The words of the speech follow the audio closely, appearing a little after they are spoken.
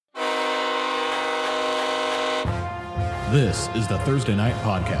This is the Thursday Night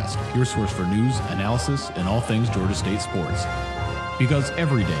Podcast, your source for news, analysis, and all things Georgia State sports. Because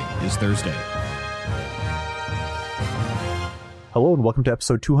every day is Thursday. Hello and welcome to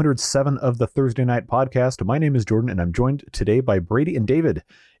episode 207 of the Thursday Night Podcast. My name is Jordan and I'm joined today by Brady and David.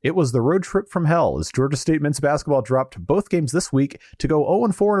 It was the road trip from hell as Georgia State men's basketball dropped both games this week to go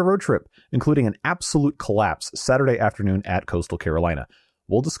 0-4 in a road trip, including an absolute collapse Saturday afternoon at Coastal Carolina.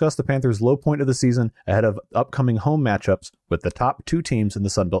 We'll discuss the Panthers' low point of the season ahead of upcoming home matchups with the top two teams in the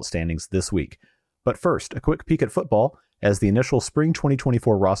Sun Belt standings this week. But first, a quick peek at football as the initial spring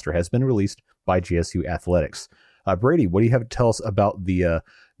 2024 roster has been released by GSU Athletics. Brady, what do you have to tell us about the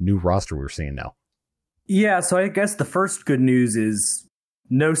new roster we're seeing now? Yeah, so I guess the first good news is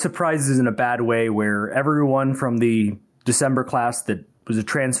no surprises in a bad way, where everyone from the December class that was a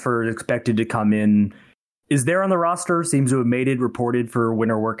transfer expected to come in is there on the roster, seems to have made it, reported for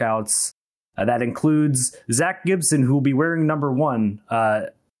winter workouts. That includes Zach Gibson, who will be wearing number 1.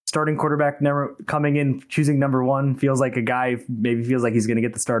 Starting quarterback coming in, choosing number 1, feels like a guy maybe feels like he's going to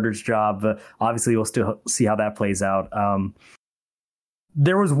get the starter's job. Obviously, we'll still see how that plays out.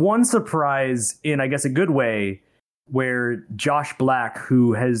 There was one surprise in, I guess, a good way, where Josh Black,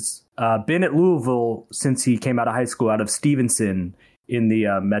 who has been at Louisville since he came out of high school, out of Stevenson in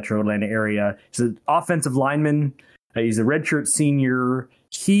the Metro Atlanta area. He's an offensive lineman. He's a redshirt senior.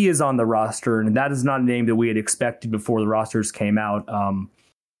 He is on the roster, and that is not a name that we had expected before the rosters came out.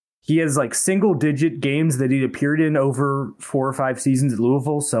 He has like single-digit games that he appeared in over 4 or 5 seasons at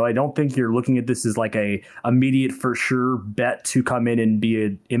Louisville, so I don't think you're looking at this as like a immediate for sure bet to come in and be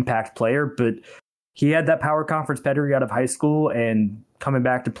an impact player. But he had that power conference pedigree out of high school, and coming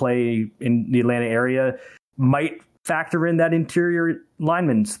back to play in the Atlanta area might factor in that interior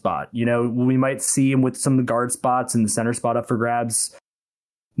lineman spot. You know, we might see him with some of the guard spots and the center spot up for grabs.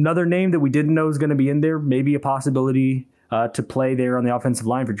 Another name that we didn't know is going to be in there, maybe a possibility to play there on the offensive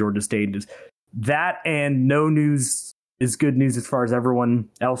line for Georgia State. Is that, and no news is good news as far as everyone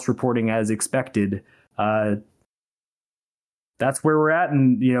else reporting as expected. That's where we're at.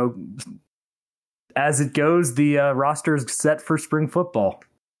 And, you know, as it goes, the roster is set for spring football.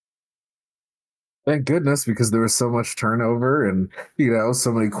 Thank goodness, because there was so much turnover and, you know,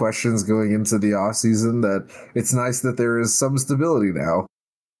 so many questions going into the offseason that it's nice that there is some stability now.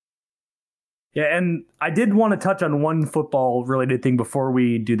 Yeah, and I did want to touch on one football-related thing before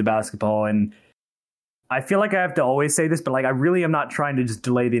we do the basketball, and I feel like I have to always say this, but like I really am not trying to just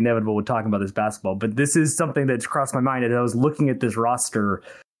delay the inevitable with talking about this basketball, but this is something that's crossed my mind as I was looking at this roster,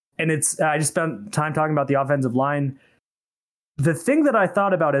 and I just spent time talking about the offensive line. The thing that I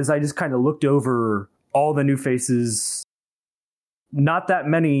thought about is I just kind of looked over all the new faces, not that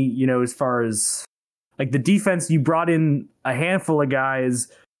many, you know, as far as like the defense, you brought in a handful of guys.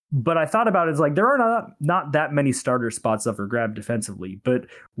 But I thought about it as like there are not that many starter spots up for grab defensively. But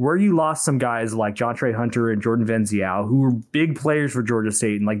where you lost some guys like Jontre Hunter and Jordan Venzial, who were big players for Georgia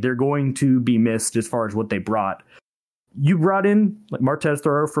State, and like they're going to be missed as far as what they brought. You brought in like Martez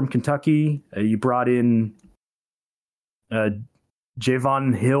Thoreau from Kentucky. You brought in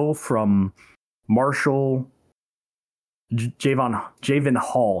Javon Hill from Marshall. Javon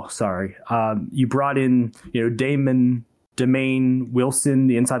Hall, sorry. You brought in, you know, Demaine Wilson,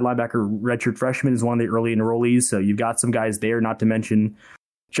 the inside linebacker redshirt freshman, is one of the early enrollees. So you've got some guys there, not to mention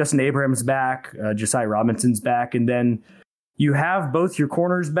Justin Abraham's back, Josiah Robinson's back. And then you have both your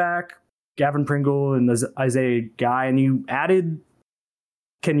corners back, Gavin Pringle and Isaiah Guy, and you added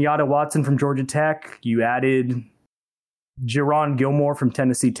Kenyatta Watson from Georgia Tech. You added Jerron Gilmore from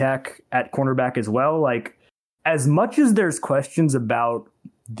Tennessee Tech at cornerback as well. Like, as much as there's questions about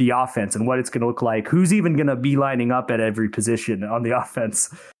the offense and what it's going to look like, who's even going to be lining up at every position on the offense,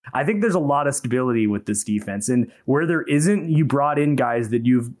 I think there's a lot of stability with this defense. And where there isn't, you brought in guys that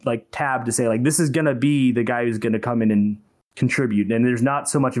you've like tabbed to say like this is going to be the guy who's going to come in and contribute. And there's not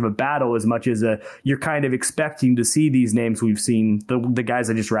so much of a battle as much as you're kind of expecting to see these names we've seen, the guys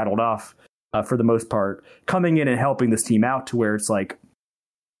I just rattled off for the most part, coming in and helping this team out to where it's like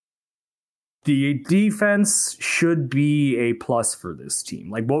the defense should be a plus for this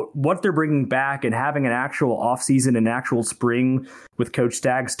team. Like what they're bringing back and having an actual offseason and actual spring with Coach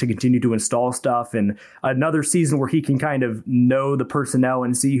Staggs to continue to install stuff, and another season where he can kind of know the personnel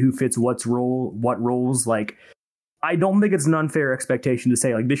and see who fits what roles. Like, I don't think it's an unfair expectation to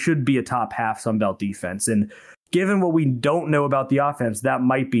say like this should be a top half Sun Belt defense. And given what we don't know about the offense, that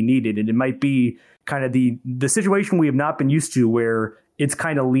might be needed. And it might be kind of the situation we have not been used to, where it's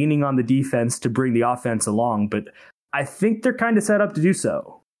kind of leaning on the defense to bring the offense along. But I think they're kind of set up to do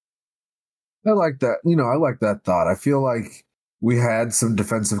so. I like that. You know, I like that thought. I feel like we had some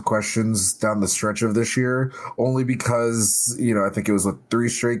defensive questions down the stretch of this year, only because, I think it was 3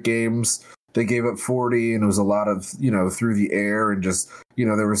 straight games. They gave up 40, and it was a lot of, through the air, and just,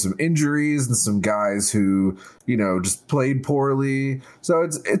 there were some injuries and some guys who, just played poorly. So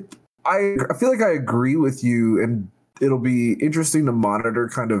I feel like I agree with you, and it'll be interesting to monitor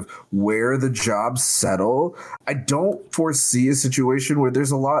kind of where the jobs settle. I don't foresee a situation where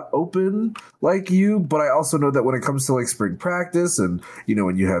there's a lot open like you, but I also know that when it comes to like spring practice and,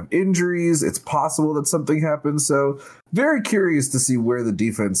 when you have injuries, it's possible that something happens. So very curious to see where the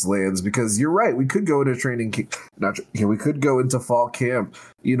defense lands, because you're right. We could go into we could go into fall camp,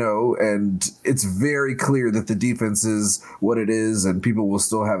 and it's very clear that the defense is what it is, and people will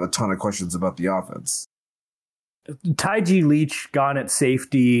still have a ton of questions about the offense. Ty-G Leach gone at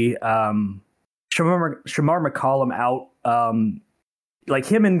safety. Shamar McCollum out. Like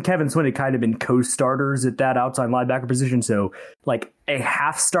him and Kevin Swin had kind of been co-starters at that outside linebacker position. So like a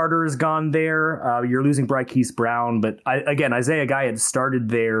half starter is gone there. You're losing Bryce Brown. But Isaiah Guy had started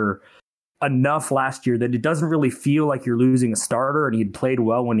there enough last year that it doesn't really feel like you're losing a starter, and he had played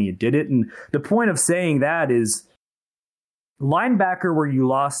well when he did it. And the point of saying that is linebacker where you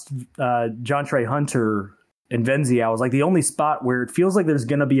lost John Trey Hunter and Venzial was like the only spot where it feels like there's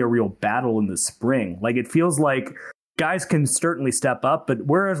going to be a real battle in the spring. Like it feels like guys can certainly step up, but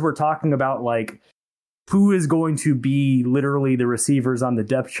whereas we're talking about like who is going to be literally the receivers on the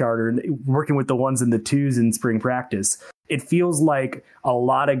depth chart or working with the ones in the twos in spring practice, it feels like a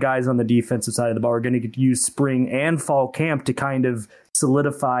lot of guys on the defensive side of the ball are going to use spring and fall camp to kind of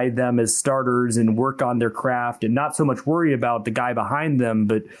solidify them as starters and work on their craft and not so much worry about the guy behind them,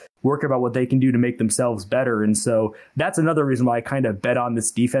 but work about what they can do to make themselves better. And so that's another reason why I kind of bet on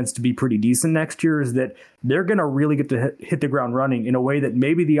this defense to be pretty decent next year, is that they're going to really get to hit the ground running in a way that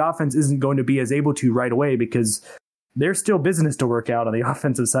maybe the offense isn't going to be as able to right away, because there's still business to work out on the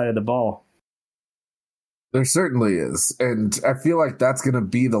offensive side of the ball. There certainly is. And I feel like that's going to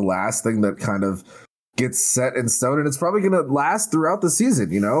be the last thing that kind of gets set in stone, and it's probably going to last throughout the season,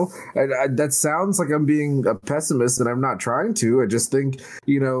 that sounds like I'm being a pessimist, and I'm not trying to. I just think,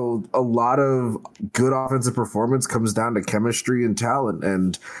 a lot of good offensive performance comes down to chemistry and talent.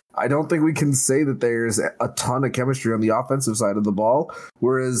 And I don't think we can say that there's a ton of chemistry on the offensive side of the ball.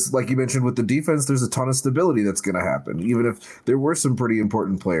 Whereas, like you mentioned with the defense, there's a ton of stability that's going to happen, even if there were some pretty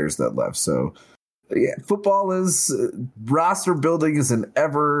important players that left. So yeah, football is roster building is an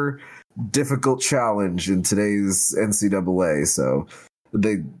ever difficult challenge in today's NCAA. So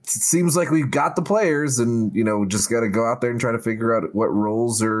it seems like we've got the players, and just got to go out there and try to figure out what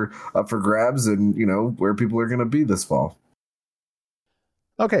roles are up for grabs, and where people are going to be this fall.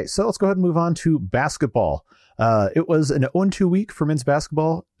 Okay, so let's go ahead and move on to basketball. It was an 0-2 week for men's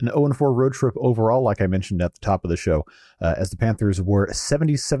basketball, an 0-4 road trip overall, like I mentioned at the top of the show, as the Panthers were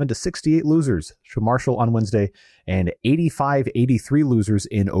 77-68 losers to Marshall on Wednesday and 85-83 losers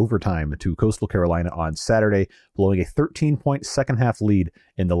in overtime to Coastal Carolina on Saturday, blowing a 13-point second-half lead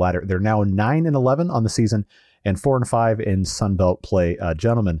in the latter. They're now 9-11 on the season and 4-5 in Sun Belt play.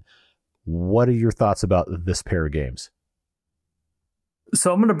 Gentlemen, what are your thoughts about this pair of games?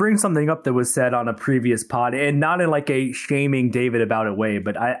 So I'm going to bring something up that was said on a previous pod, and not in like a shaming David about it way,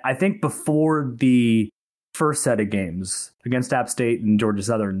 but I think before the first set of games against App State and Georgia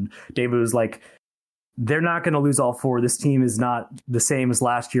Southern, David was like, they're not going to lose all 4. This team is not the same as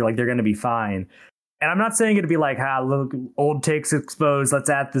last year. Like, they're going to be fine. And I'm not saying it to be like, look, old takes exposed. Let's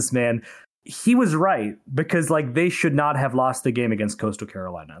at this, man. He was right, because like they should not have lost the game against Coastal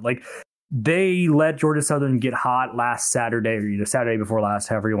Carolina. Like, they let Georgia Southern get hot last Saturday, or Saturday before last,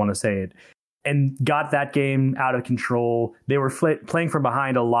 however you want to say it, and got that game out of control. They were playing from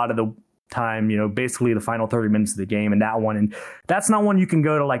behind a lot of the time, basically the final 30 minutes of the game, and that one. And that's not one you can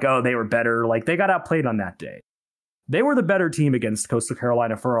go to like, oh, they were better. Like, they got outplayed on that day. They were the better team against Coastal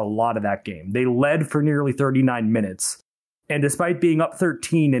Carolina for a lot of that game. They led for nearly 39 minutes. And despite being up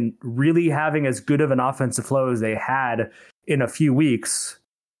 13 and really having as good of an offensive flow as they had in a few weeks,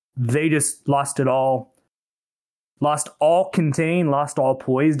 they just lost it all, lost all contain, lost all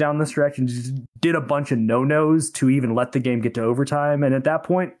poise down the stretch, and just did a bunch of no-nos to even let the game get to overtime. And at that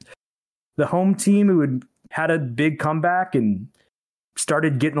point, the home team, who had a big comeback and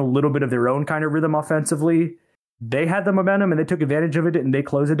started getting a little bit of their own kind of rhythm offensively, they had the momentum and they took advantage of it, and they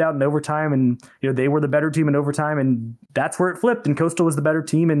closed it out in overtime. And they were the better team in overtime, and that's where it flipped. And Coastal was the better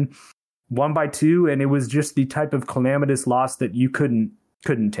team and won by 2. And it was just the type of calamitous loss that you couldn't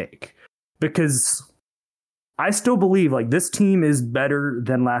take, because I still believe like this team is better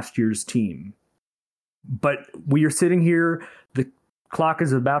than last year's team. But we are sitting here, the clock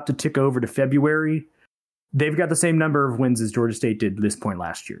is about to tick over to February, they've got the same number of wins as Georgia State did this point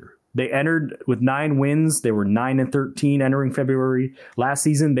last year. They entered with 9 wins. They were 9-13 entering February last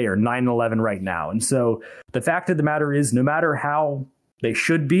season. They are 9-11 right now. And so the fact of the matter is, no matter how they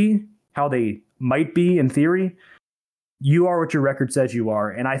should be, how they might be in theory, you are what your record says you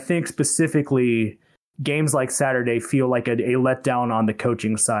are. And I think specifically games like Saturday feel like a letdown on the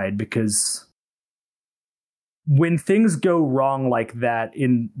coaching side, because when things go wrong like that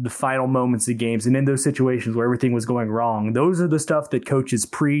in the final moments of games and in those situations where everything was going wrong, those are the stuff that coaches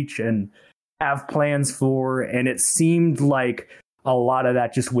preach and have plans for. And it seemed like a lot of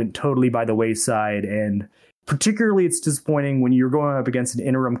that just went totally by the wayside. And particularly it's disappointing when you're going up against an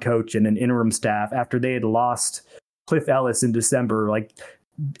interim coach and an interim staff after they had lost Cliff Ellis in December. Like,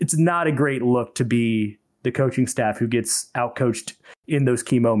 it's not a great look to be the coaching staff who gets outcoached in those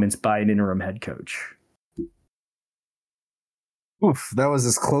key moments by an interim head coach. Oof, that was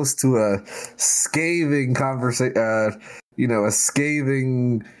as close to a scathing conversation, a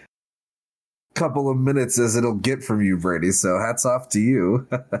scathing couple of minutes as it'll get from you, Brady. So hats off to you.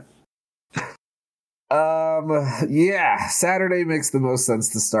 Yeah, Saturday makes the most sense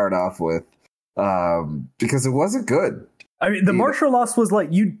to start off with, because it wasn't good. I mean, the Marshall loss was like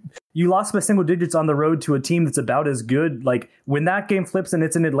you lost by single digits on the road to a team that's about as good. Like, when that game flips and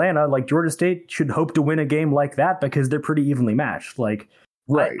it's in Atlanta, like, Georgia State should hope to win a game like that because they're pretty evenly matched. Like,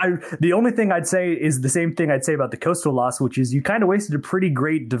 right. The only thing I'd say is the same thing I'd say about the Coastal loss, which is you kind of wasted a pretty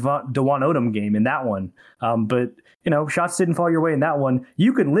great DeJuan Odom game in that one. But, shots didn't fall your way in that one.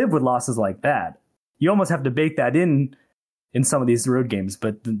 You can live with losses like that. You almost have to bake that in some of these road games.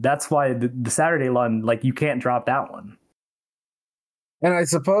 But that's why the Saturday one, like, you can't drop that one. And I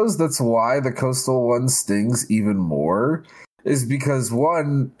suppose that's why the Coastal one stings even more, is because,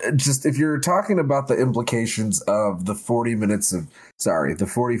 one, just if you're talking about the implications of the 45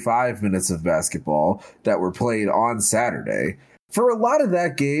 minutes of basketball that were played on Saturday, for a lot of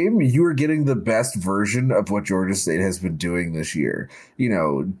that game, you were getting the best version of what Georgia State has been doing this year.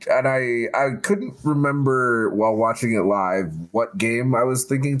 And I couldn't remember while watching it live what game I was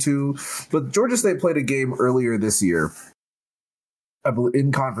thinking to, but Georgia State played a game earlier this year, I believe,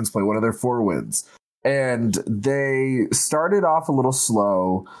 in conference play, one of their 4 wins. And they started off a little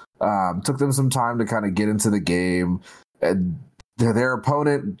slow, took them some time to kind of get into the game. And their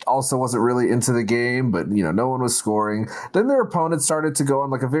opponent also wasn't really into the game, but, no one was scoring. Then their opponent started to go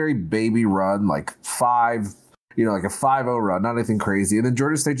on like a very baby run, like a 5-0 run, not anything crazy. And then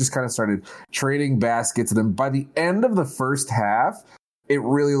Georgia State just kind of started trading baskets. And then by the end of the first half, it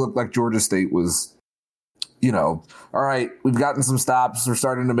really looked like Georgia State was, all right, we've gotten some stops. We're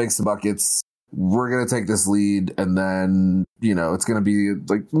starting to make some buckets. We're going to take this lead. And then, it's going to be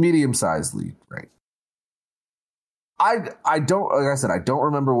like medium-sized lead, right? I don't, like I said, I don't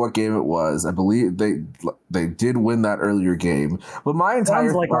remember what game it was. I believe they did win that earlier game. But my entire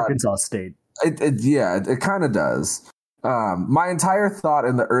sounds like Arkansas State. It kind of does. My entire thought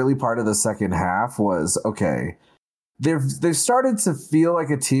in the early part of the second half was, okay, they've started to feel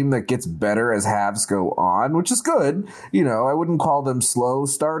like a team that gets better as halves go on, which is good. I wouldn't call them slow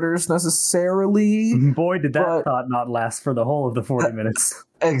starters necessarily. Boy, did that thought not last for the whole of the 40 minutes.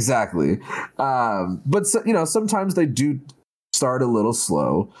 Exactly. But sometimes they do start a little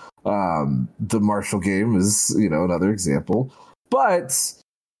slow. The Marshall game is, another example. But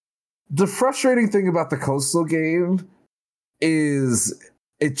the frustrating thing about the Coastal game is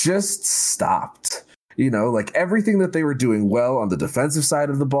it just stopped. Like, everything that they were doing well on the defensive side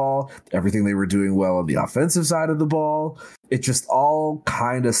of the ball, everything they were doing well on the offensive side of the ball, it just all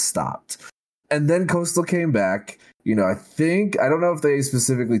kind of stopped. And then Coastal came back. I don't know if they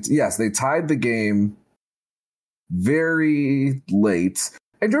specifically, yes, they tied the game very late.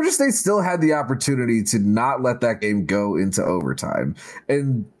 And Georgia State still had the opportunity to not let that game go into overtime.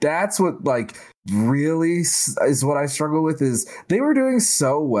 And that's what, really is what I struggle with, is they were doing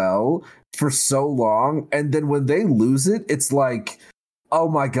so well for so long, and then when they lose it, it's like, oh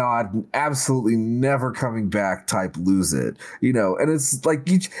my God, absolutely never coming back type lose it, and it's like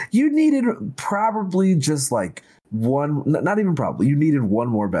you needed probably just like one, not even probably, you needed one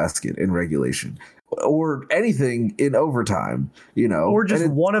more basket in regulation or anything in overtime, or just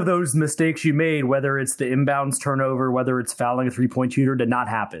one of those mistakes you made, whether it's the inbounds turnover, whether it's fouling a 3-point shooter, to not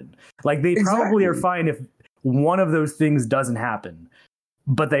happen. Like, they probably are fine if one of those things doesn't happen.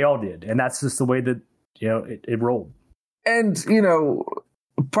 But they all did, and that's just the way that it rolled. And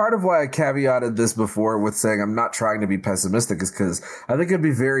part of why I caveated this before with saying I'm not trying to be pessimistic is because I think it'd be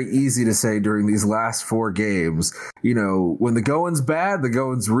very easy to say during these last 4 games, when the going's bad, the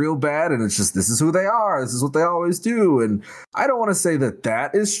going's real bad, and it's just, this is who they are, this is what they always do. And I don't want to say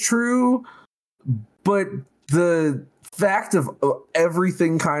that is true, But the fact of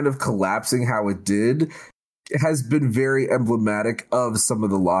everything kind of collapsing how it did has been very emblematic of some of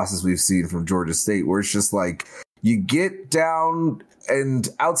the losses we've seen from Georgia State, where it's just like you get down and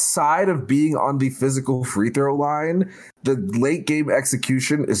outside of being on the physical free throw line, the late game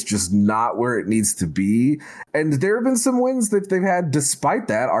execution is just not where it needs to be. And there have been some wins that they've had despite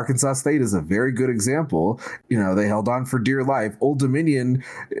that. Arkansas State is a very good example. They held on for dear life. Old Dominion,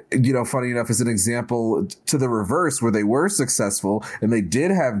 funny enough, is an example to the reverse where they were successful and they did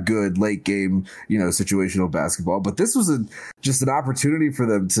have good late game, situational basketball. But this was just an opportunity for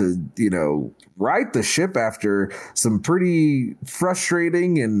them to, right the ship after some pretty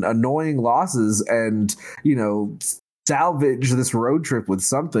frustrating and annoying losses and, salvage this road trip with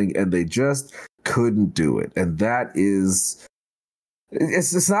something, and they just couldn't do it. And that is,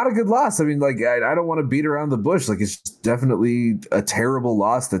 it's not a good loss. I mean, I don't want to beat around the bush. It's definitely a terrible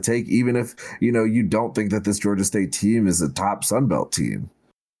loss to take, even if, you don't think that this Georgia State team is a top Sunbelt team.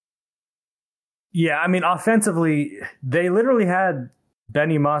 Yeah, I mean, offensively, they literally had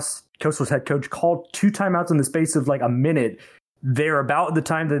Benny Muss, Coastal's head coach, called 2 timeouts in the space of a minute. They're about the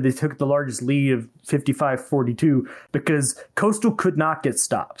time that they took the largest lead of 55-42 because Coastal could not get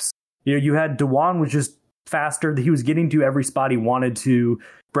stops. You had DeJuan was just faster. He was getting to every spot he wanted to.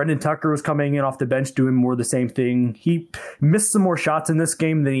 Brendan Tucker was coming in off the bench doing more of the same thing. He missed some more shots in this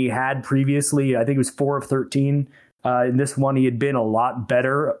game than he had previously. I think it was 4 of 13. In this one, he had been a lot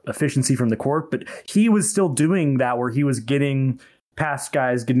better efficiency from the court, but he was still doing that where he was getting past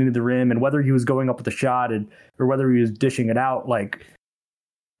guys, getting to the rim, and whether he was going up with a shot or whether he was dishing it out,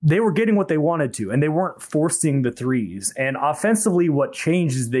 they were getting what they wanted to, and they weren't forcing the threes. And offensively, what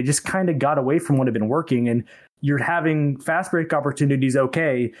changed is they just kind of got away from what had been working, and you're having fast break opportunities.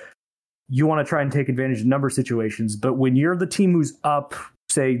 Okay, you want to try and take advantage of number situations, but when you're the team who's up,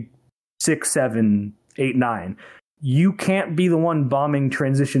 say 6, 7, 8, 9, you can't be the one bombing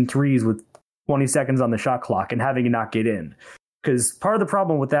transition threes with 20 seconds on the shot clock and having it not get in. Because part of the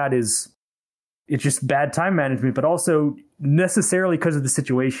problem with that is it's just bad time management, but also necessarily because of the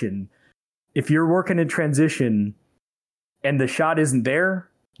situation. If you're working in transition and the shot isn't there,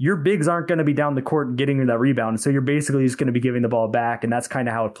 your bigs aren't going to be down the court getting that rebound. So you're basically just going to be giving the ball back, and that's kind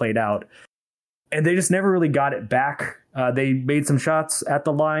of how it played out. And they just never really got it back. They made some shots at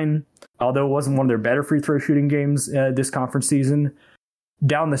the line, although it wasn't one of their better free throw shooting games this conference season.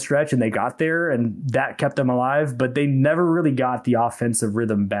 Down the stretch, and they got there, and that kept them alive, but they never really got the offensive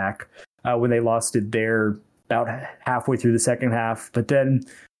rhythm back when they lost it there about halfway through the second half. But then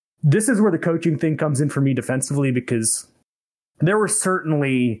this is where the coaching thing comes in for me defensively, because there were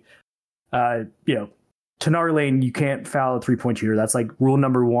certainly, Tenari Lane, you can't foul a 3-point shooter. That's rule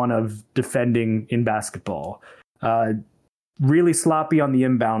number 1 of defending in basketball. Really sloppy on the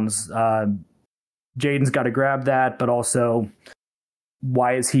inbounds. Jaden's got to grab that, but also,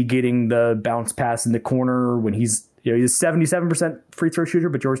 why is he getting the bounce pass in the corner when he's a 77% free throw shooter,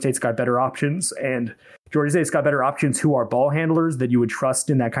 but Georgia State's got better options, and Georgia State's got better options who are ball handlers that you would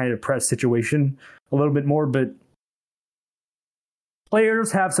trust in that kind of press situation a little bit more. But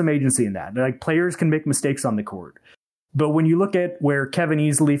players have some agency in that. Players can make mistakes on the court. But when you look at where Kevin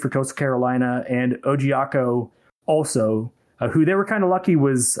Easley for Coastal Carolina and Ojiako also, who they were kind of lucky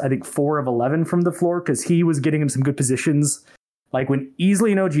was, I think, 4 of 11 from the floor because he was getting in some good positions. When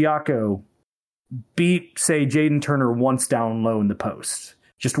Easley and Ojiako beat, say, Jaden Turner once down low in the post,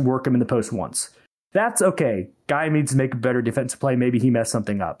 just work him in the post once. That's okay. Guy needs to make a better defensive play. Maybe he messed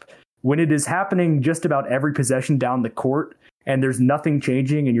something up. When it is happening just about every possession down the court and there's nothing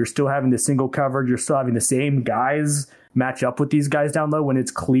changing and you're still having the single coverage, you're still having the same guys match up with these guys down low when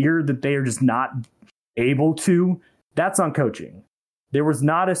it's clear that they are just not able to, that's on coaching. There was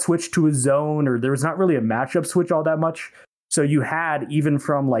not a switch to a zone, or there was not really a matchup switch all that much. So you had, even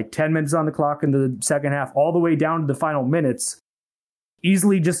from 10 minutes on the clock in the second half all the way down to the final minutes,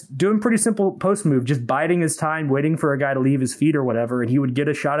 easily just doing pretty simple post move, just biding his time, waiting for a guy to leave his feet or whatever, and he would get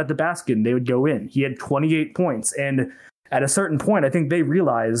a shot at the basket and they would go in. He had 28 points. And at a certain point, I think they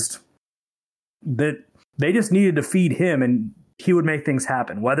realized that they just needed to feed him and he would make things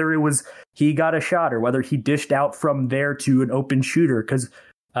happen, whether it was he got a shot or whether he dished out from there to an open shooter, because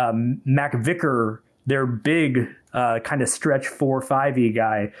Mac Vicker, their big kind of stretch 4-5-y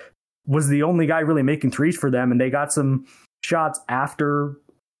guy, was the only guy really making threes for them. And they got some shots after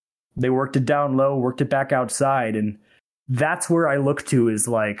they worked it down low, worked it back outside. And that's where I look to is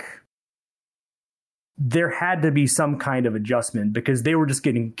there had to be some kind of adjustment because they were just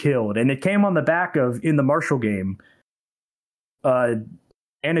getting killed. And it came on the back of, in the Marshall game, Anachili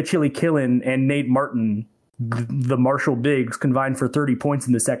Killen and Nate Martin, the Marshall bigs, combined for 30 points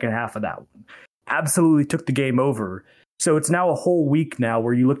in the second half of that one. absolutely took the game over. So it's now a whole week now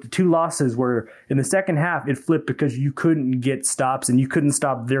where you looked at 2 losses where in the second half it flipped because you couldn't get stops and you couldn't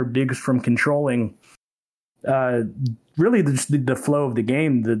stop their bigs from controlling really the flow of the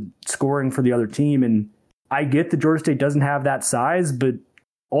game, the scoring for the other team. And I get that Georgia State doesn't have that size, but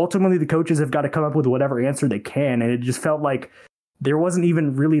ultimately the coaches have got to come up with whatever answer they can. And it just felt like there wasn't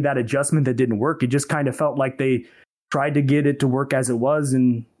even really that adjustment that didn't work. It just kind of felt like they tried to get it to work as it was,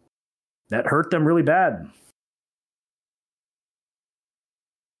 and that hurt them really bad.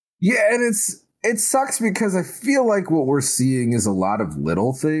 Yeah, and it sucks because I feel like what we're seeing is a lot of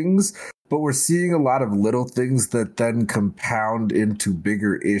little things, but we're seeing a lot of little things that then compound into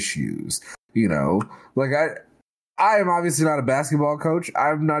bigger issues. You know, like I am obviously not a basketball coach.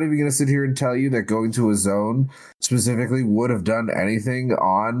 I'm not even going to sit here and tell you that going to a zone specifically would have done anything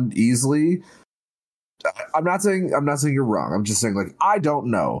on easily. I'm not saying you're wrong. I'm just saying, like, I don't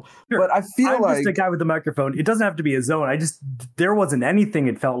know. Sure. But I feel I'm like just a guy with the microphone. It doesn't have to be a zone. There wasn't anything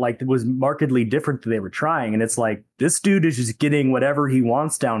it felt like that was markedly different that they were trying. And it's like, this dude is just getting whatever he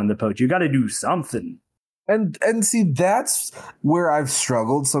wants down in the post. You got to do something. And see, that's where I've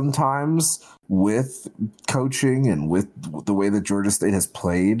struggled sometimes with coaching and with the way that Georgia State has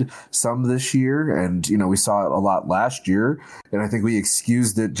played some this year. And, you know, we saw it a lot last year. And I think we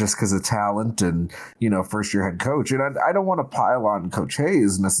excused it just because of talent and, you know, first year head coach. And I don't want to pile on Coach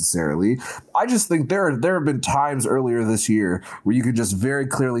Hayes necessarily. I just think there have been times earlier this year where you could just very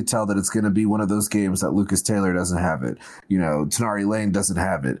clearly tell that it's going to be one of those games that Lucas Taylor doesn't have it. You know, Tenari Lane doesn't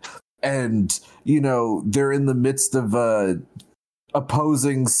have it. And, you know, they're in the midst of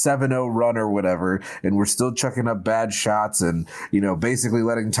opposing 7-0 run or whatever, and we're still chucking up bad shots and, you know, basically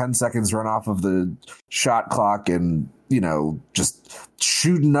letting 10 seconds run off of the shot clock and, you know, just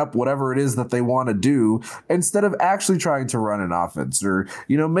shooting up whatever it is that they want to do instead of actually trying to run an offense or,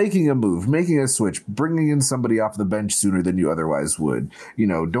 you know, making a move, making a switch, bringing in somebody off the bench sooner than you otherwise would. You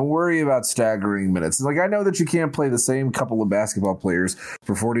know, don't worry about staggering minutes. Like, I know that you can't play the same couple of basketball players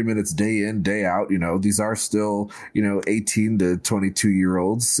for 40 minutes day in, day out. You know, these are still, you know, 18 to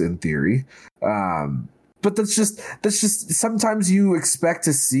 22-year-olds in theory. But that's just sometimes you expect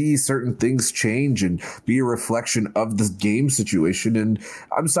to see certain things change and be a reflection of the game situation. And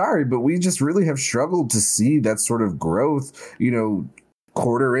I'm sorry, but we just really have struggled to see that sort of growth, you know,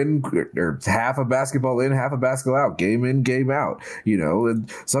 quarter in or half a basketball in, half a basketball out, game in, game out, you know,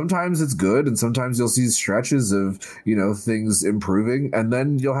 and sometimes it's good. And sometimes you'll see stretches of, you know, things improving. And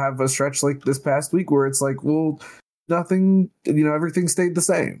then you'll have a stretch like this past week where it's like, well, nothing, you know, everything stayed the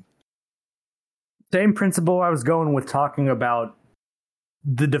same. Same principle I was going with talking about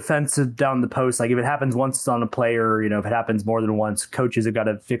the defensive down the post. Like if it happens once on a player, you know, if it happens more than once, coaches have got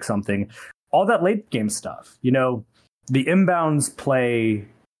to fix something. All that late game stuff, you know, the inbounds play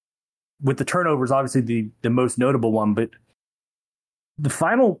with the turnovers, obviously the most notable one, but the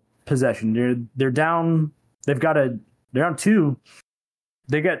final possession, they're down. They're down 2.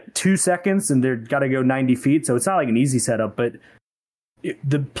 They got 2 seconds and they've got to go 90 feet. So it's not like an easy setup, but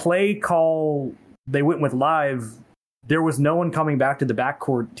the play call they went with live, there was no one coming back to the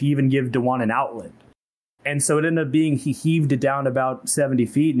backcourt to even give DeJuan an outlet. And so it ended up being he heaved it down about 70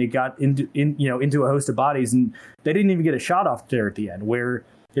 feet and it got into a host of bodies. And they didn't even get a shot off there at the end where,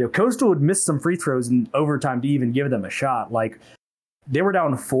 you know, Coastal would miss some free throws in overtime to even give them a shot. Like they were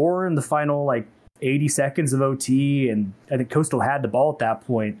down 4 in the final, like 80 seconds of OT. And I think Coastal had the ball at that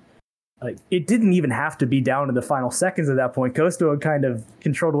point. Like it didn't even have to be down to the final seconds at that point. Coastal had kind of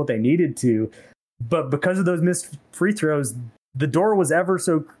controlled what they needed to. But because of those missed free throws, the door was ever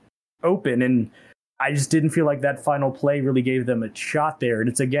so open. And I just didn't feel like that final play really gave them a shot there. And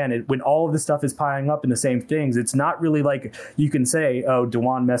it's, again, when all of this stuff is piling up in the same things, it's not really like you can say, oh,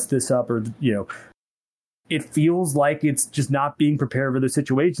 DeJuan messed this up or, you know, it feels like it's just not being prepared for those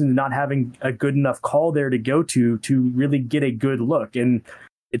situations and not having a good enough call there to go to really get a good look. And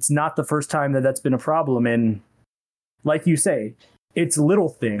it's not the first time that that's been a problem. And like you say, it's little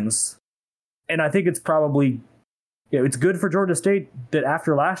things. And I think it's probably, you know, it's good for Georgia State that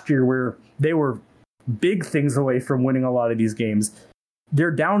after last year where they were big things away from winning a lot of these games,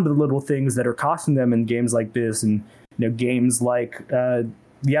 they're down to the little things that are costing them in games like this. And, you know, games like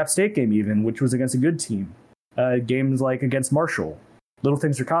the App State game even, which was against a good team. Games like against Marshall. Little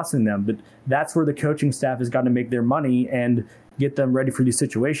things are costing them. But that's where the coaching staff has got to make their money and get them ready for these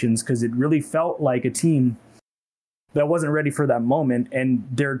situations, because it really felt like a team that wasn't ready for that moment, and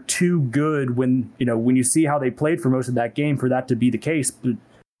they're too good when you see how they played for most of that game for that to be the case. But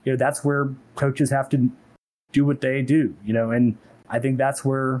you know, that's where coaches have to do what they do, you know, and I think that's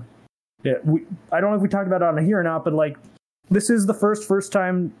where I don't know if we talked about it on here or not, but like this is the first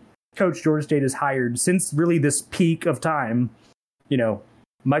time coach Georgia State has hired since really this peak of time.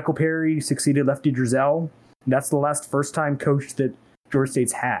 Michael Perry succeeded Lefty Driesell. That's the last first-time coach that Georgia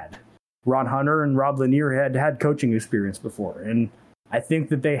State's had. Ron Hunter and Rob Lanier had coaching experience before, and I think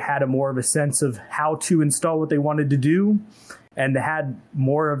that they had more of a sense of how to install what they wanted to do, and they had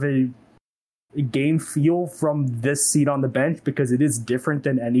more of a game feel from this seat on the bench because it is different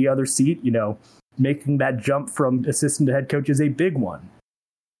than any other seat. Making that jump from assistant to head coach is a big one.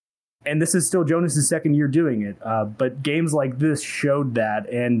 And this is still Jonas's second year doing it. But games like this showed that.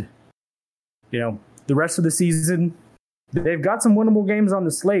 And, the rest of the season, they've got some winnable games on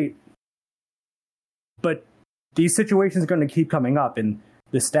the slate. But these situations are going to keep coming up. And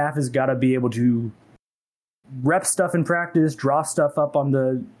the staff has got to be able to rep stuff in practice, draw stuff up on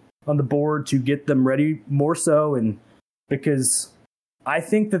the board to get them ready more so. And because I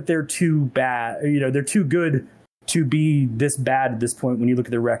think that they're too bad, they're too good to be this bad at this point when you look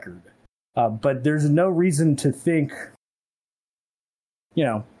at their record. But there's no reason to think,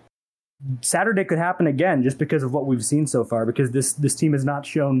 Saturday could happen again just because of what we've seen so far, because this team has not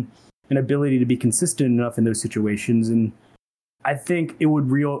shown an ability to be consistent enough in those situations. And I think it would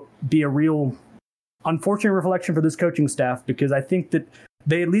be a real unfortunate reflection for this coaching staff, because I think that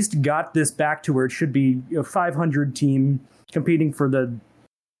they at least got this back to where it should be a 500 team competing for the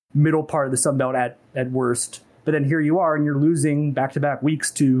middle part of the Sun Belt at worst. But then here you are, and you're losing back-to-back weeks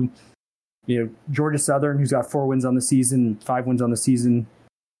to, Georgia Southern, who's got 4 wins on the season, 5 wins on the season,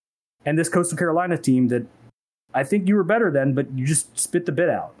 and this Coastal Carolina team that I think you were better than, but you just spit the bit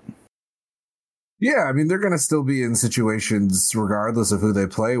out. Yeah, I mean, they're going to still be in situations, regardless of who they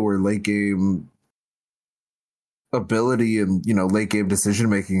play, where late game ability and, late game decision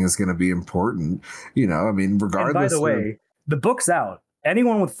making is going to be important. I mean, regardless. And by the way, the book's out.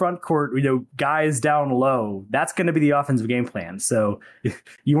 Anyone with front court, guys down low, that's going to be the offensive game plan. So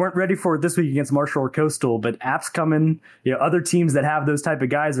you weren't ready for it this week against Marshall or Coastal, but App's coming. Other teams that have those type of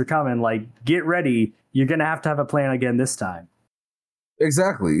guys are coming. Like, get ready. You're going to have a plan again this time.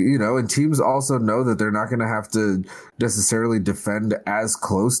 Exactly. And teams also know that they're not going to have to necessarily defend as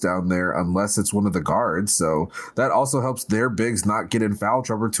close down there unless it's one of the guards. So that also helps their bigs not get in foul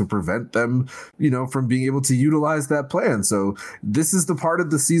trouble to prevent them, from being able to utilize that plan. So this is the part of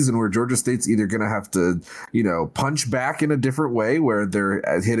the season where Georgia State's either going to have to, punch back in a different way where they're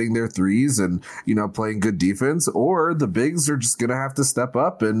hitting their threes and, playing good defense, or the bigs are just going to have to step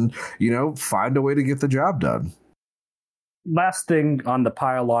up and, find a way to get the job done. Last thing on the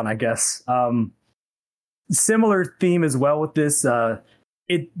pile on, I guess. Similar theme as well with this.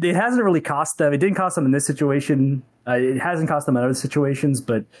 It hasn't really cost them. It didn't cost them in this situation. It hasn't cost them in other situations.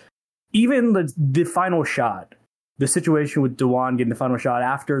 But even the final shot, the situation with DeJuan getting the final shot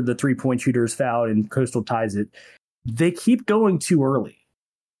after the 3-point shooter is fouled and Coastal ties it, they keep going too early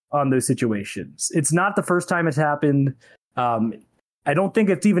on those situations. It's not the first time it's happened. I don't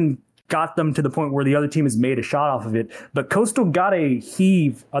think it's even got them to the point where the other team has made a shot off of it. But Coastal got a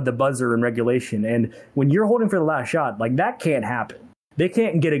heave at the buzzer in regulation. And when you're holding for the last shot, that can't happen. They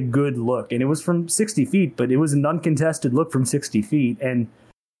can't get a good look. And it was from 60 feet, but it was an uncontested look from 60 feet. And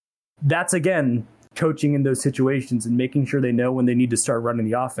that's, again, coaching in those situations and making sure they know when they need to start running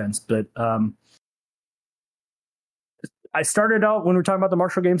the offense. But I started out when we were talking about the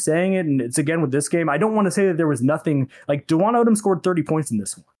Marshall game saying it, and it's again with this game. I don't want to say that there was nothing. DeJuan Odom scored 30 points in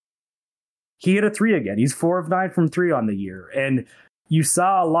this one. He hit a 3 again. He's 4 of 9 from 3 on the year. And you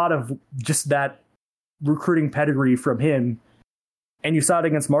saw a lot of just that recruiting pedigree from him. And you saw it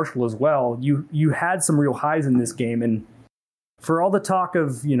against Marshall as well. You had some real highs in this game. And for all the talk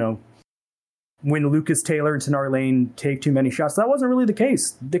of, when Lucas Taylor and Tenari Lane take too many shots, that wasn't really the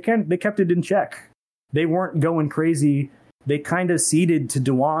case. They kept it in check. They weren't going crazy. They kind of ceded to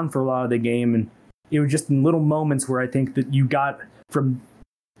DeJuan for a lot of the game. And it was just in little moments where I think that you got from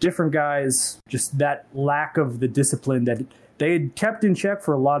different guys, just that lack of the discipline that they had kept in check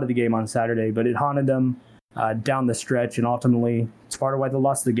for a lot of the game on Saturday, but it haunted them down the stretch, and ultimately it's part of why they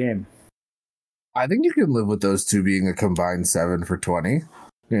lost the game. I think you can live with those two being a combined 7 for 20.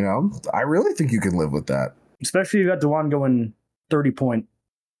 I really think you can live with that. Especially you got DeJuan going 30-point,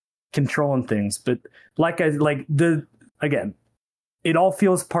 controlling things. But again, it all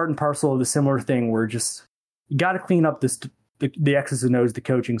feels part and parcel of the similar thing where just you got to clean up the X's and O's, the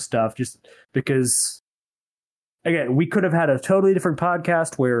coaching stuff, just because, again, we could have had a totally different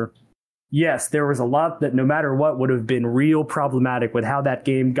podcast where, yes, there was a lot that no matter what would have been real problematic with how that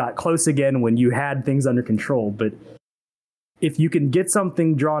game got close again when you had things under control. But if you can get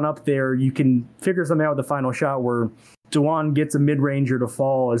something drawn up there, you can figure something out with the final shot where DeJuan gets a mid-ranger to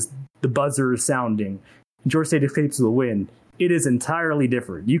fall as the buzzer is sounding. Georgia State escapes with a win. It is entirely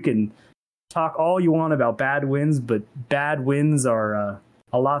different. You can talk all you want about bad wins, but bad wins are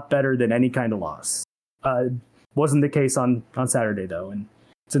a lot better than any kind of loss. Wasn't the case on Saturday, though. And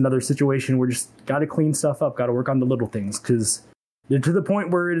it's another situation where just got to clean stuff up, got to work on the little things, because they're to the point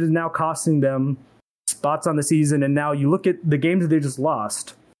where it is now costing them spots on the season. And now you look at the games that they just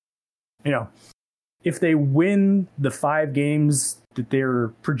lost. If they win the 5 games that they're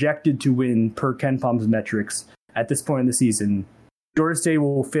projected to win per Ken Palm's metrics at this point in the season, Georgia State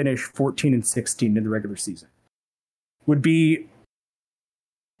will finish 14-16 in the regular season. Would be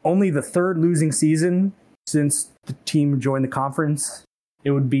only the 3rd losing season since the team joined the conference.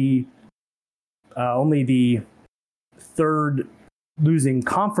 It would be only the 3rd losing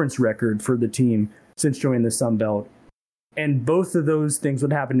conference record for the team since joining the Sun Belt. And both of those things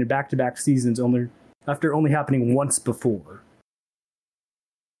would happen in back-to-back seasons after only happening once before.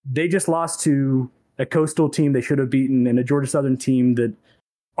 They just lost to a Coastal team they should have beaten and a Georgia Southern team that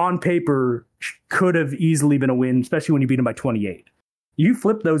on paper could have easily been a win, especially when you beat them by 28. You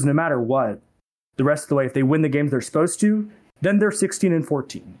flip those no matter what the rest of the way. If they win the games they're supposed to, then they're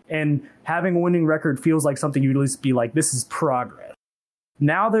 16-14. And having a winning record feels like something you'd at least be like, this is progress.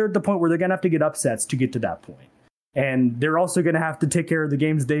 Now they're at the point where they're going to have to get upsets to get to that point. And they're also going to have to take care of the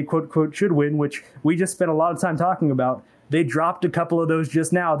games they quote should win, which we just spent a lot of time talking about. They dropped a couple of those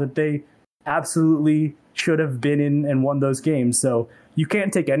just now that they absolutely should have been in and won those games. So you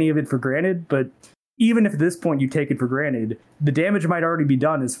can't take any of it for granted. But even if at this point you take it for granted, the damage might already be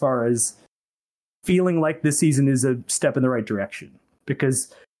done as far as feeling like this season is a step in the right direction.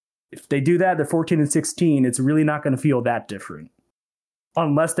 Because if they do that, they're 14-16. It's really not going to feel that different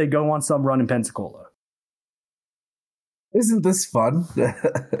unless they go on some run in Pensacola. Isn't this fun? We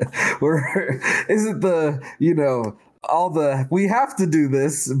have to do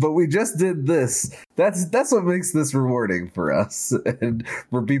this, but we just did this. That's what makes this rewarding for us and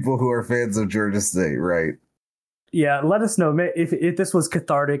for people who are fans of Georgia State, right? Yeah, let us know if this was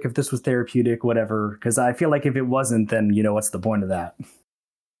cathartic, if this was therapeutic, whatever. Because I feel like if it wasn't, then what's the point of that?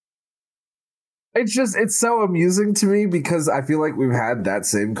 It's so amusing to me because I feel like we've had that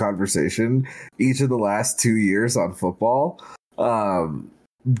same conversation each of the last 2 years on football.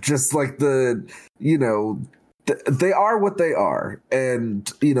 Just like they are what they are,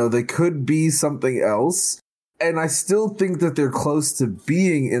 and they could be something else. And I still think that they're close to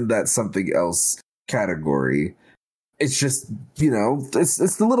being in that something else category. It's just,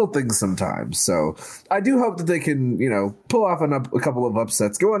 it's the little things sometimes. So I do hope that they can, pull off a couple of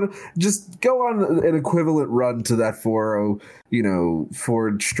upsets, go on an equivalent run to that 4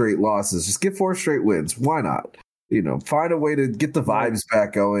 straight losses. Just get 4 straight wins. Why not? Find a way to get the vibes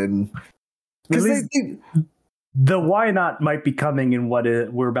back going. Because the why not might be coming in what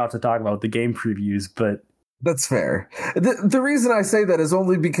we're about to talk about, the game previews, but that's fair. The reason I say that is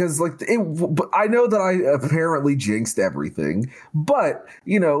only because I know that I apparently jinxed everything, but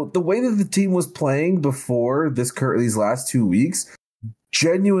the way that the team was playing before these last 2 weeks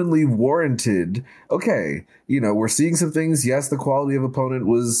genuinely warranted. Okay, we're seeing some things. Yes, the quality of opponent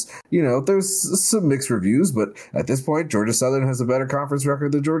was, there's some mixed reviews, but at this point, Georgia Southern has a better conference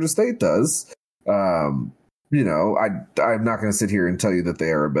record than Georgia State does. I'm not going to sit here and tell you that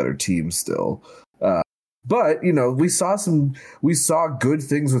they are a better team still. But, we saw good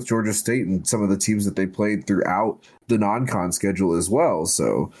things with Georgia State and some of the teams that they played throughout the non-con schedule as well.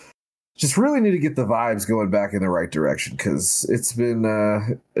 So just really need to get the vibes going back in the right direction because it's been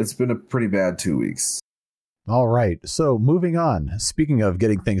a pretty bad 2 weeks. All right. So moving on, speaking of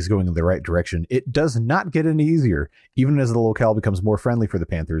getting things going in the right direction, it does not get any easier, even as the locale becomes more friendly for the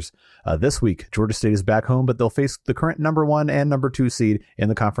Panthers. This week, Georgia State is back home, but they'll face the current number 1 and number 2 seed in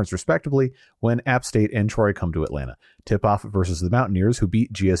the conference, respectively, when App State and Troy come to Atlanta. Tip-off versus the Mountaineers, who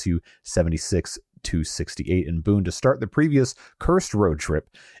beat GSU 76-68 in Boone to start the previous cursed road trip,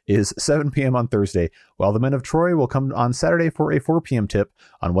 is 7 p.m. on Thursday, while the men of Troy will come on Saturday for a 4 p.m. tip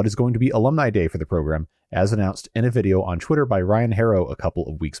on what is going to be Alumni Day for the program, as announced in a video on Twitter by Ryan Harrow a couple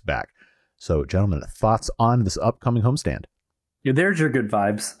of weeks back. So, gentlemen, thoughts on this upcoming homestand? Yeah, there's your good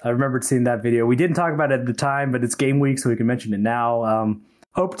vibes. I remembered seeing that video. We didn't talk about it at the time, but it's game week, so we can mention it now.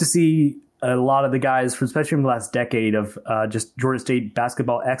 Hope to see a lot of the guys, especially from the last decade of just Georgia State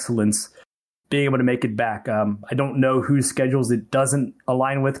basketball excellence, being able to make it back. I don't know whose schedules it doesn't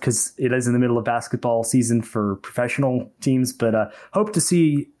align with because it is in the middle of basketball season for professional teams, but hope to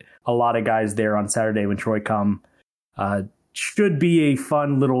see a lot of guys there on Saturday when Troy come. Should be a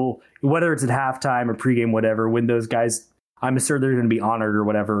fun little, whether it's at halftime or pregame, whatever, when those guys, I'm sure they're going to be honored or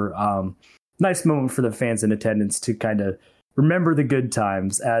whatever. Nice moment for the fans in attendance to kind of remember the good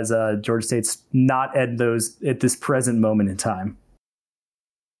times as Georgia State's not at this present moment in time.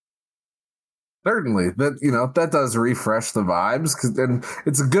 Certainly, but that does refresh the vibes, and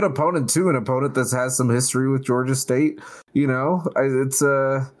it's a good opponent too, an opponent that has some history with Georgia State. It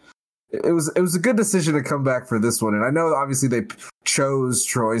was a good decision to come back for this one, and I know obviously they chose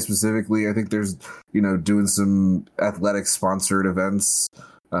Troy specifically. I think there's doing some athletic sponsored events.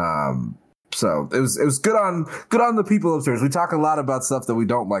 So it was good on the people upstairs. We talk a lot about stuff that we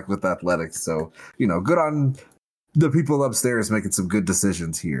don't like with athletics, so good on the people upstairs making some good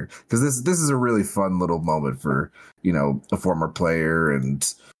decisions here, because this is a really fun little moment for a former player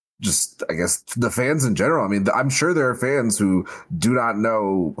and just, I guess, the fans in general. I mean, I'm sure there are fans who do not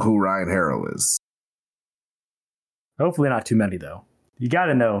know who Ryan Harrow is. Hopefully not too many, though. You got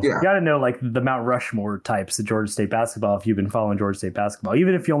to know. Yeah. You got to know, like, the Mount Rushmore types of Georgia State basketball if you've been following Georgia State basketball,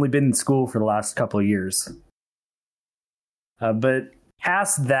 even if you've only been in school for the last couple of years. But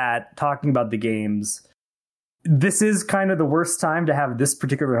past that, talking about the games, this is kind of the worst time to have this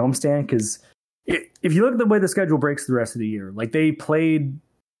particular homestand, because if you look at the way the schedule breaks the rest of the year, like, they played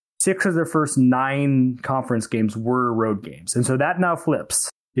 6 of their first 9 conference games were road games. And so that now flips.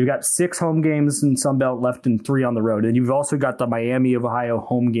 You've got 6 home games in Sunbelt left and 3 on the road. And you've also got the Miami of Ohio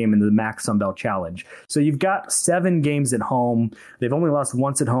home game in the MAC Sunbelt Challenge. So you've got 7 games at home. They've only lost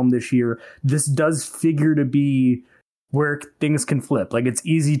once at home this year. This does figure to be where things can flip. Like, it's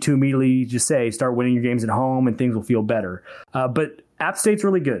easy to immediately just say, start winning your games at home and things will feel better. But App State's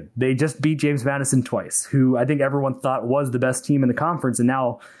really good. They just beat James Madison twice, who I think everyone thought was the best team in the conference. And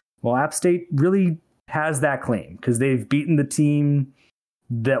now, well, App State really has that claim, because they've beaten the team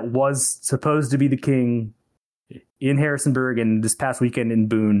that was supposed to be the king in Harrisonburg and this past weekend in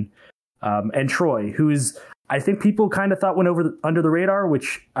Boone. And Troy, who is, I think people kind of thought went under the radar,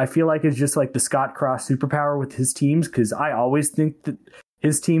 which I feel like is just like the Scott Cross superpower with his teams, because I always think that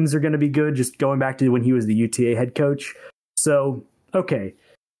his teams are going to be good, just going back to when he was the UTA head coach. So, okay,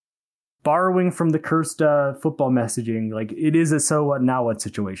 borrowing from the cursed football messaging, like, it is a so what, now what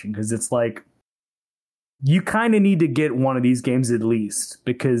situation, because it's like, you kind of need to get one of these games at least,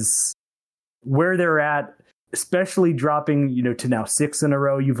 because where they're at, especially dropping, to now 6 in a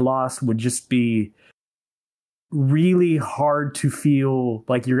row you've lost, would just be really hard to feel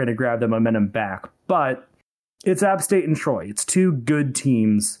like you're going to grab the momentum back. But it's App State and Troy. It's 2 good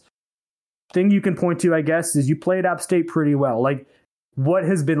teams. Thing you can point to, I guess, is you played App State pretty well. Like, what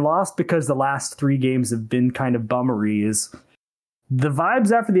has been lost because the last 3 games have been kind of bummery is the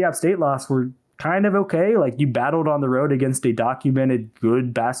vibes after the App State loss were kind of okay. Like, you battled on the road against a documented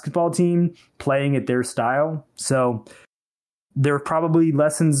good basketball team playing at their style. So there are probably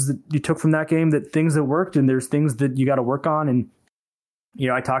lessons that you took from that game, that things that worked, and there's things that you got to work on. And,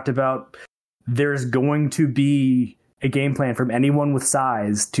 I talked about there's going to be a game plan from anyone with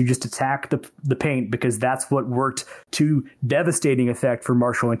size to just attack the paint, because that's what worked to devastating effect for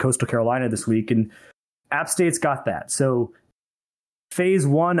Marshall and Coastal Carolina this week. And App State's got that. So phase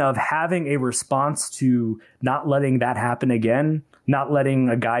 1 of having a response to not letting that happen again, not letting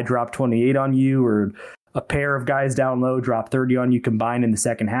a guy drop 28 on you or a pair of guys down low drop 30 on you combined in the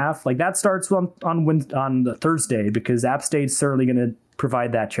second half, like, that starts on the Thursday, because App State's certainly going to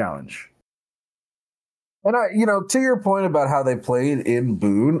provide that challenge. And to your point about how they played in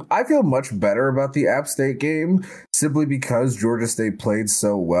Boone, I feel much better about the App State game simply because Georgia State played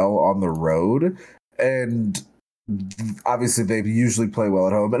so well on the road, and obviously they usually play well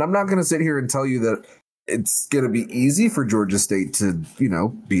at home. And I'm not going to sit here and tell you that it's going to be easy for Georgia State to,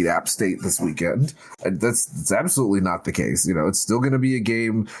 beat App State this weekend. That's absolutely not the case. It's still going to be a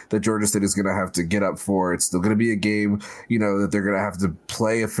game that Georgia State is going to have to get up for. It's still going to be a game, that they're going to have to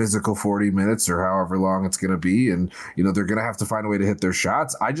play a physical 40 minutes or however long it's going to be. And, they're going to have to find a way to hit their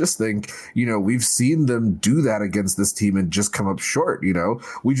shots. I just think, we've seen them do that against this team and just come up short.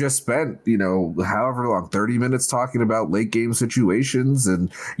 We just spent, however long, 30 minutes talking about late game situations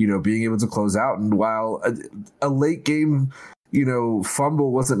and, being able to close out. And while a late game,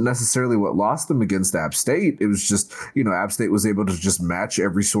 fumble wasn't necessarily what lost them against App State. It was just, App State was able to just match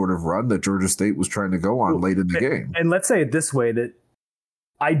every sort of run that Georgia State was trying to go on late in the game. And let's say it this way, that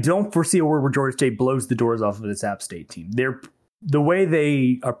I don't foresee a world where Georgia State blows the doors off of this App State team. The way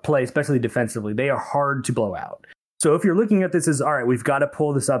they play, especially defensively, they are hard to blow out. So if you're looking at this as, all right, we've got to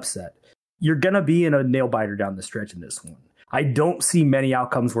pull this upset, you're going to be in a nail biter down the stretch in this one. I don't see many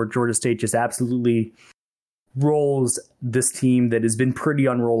outcomes where Georgia State just absolutely rolls this team that has been pretty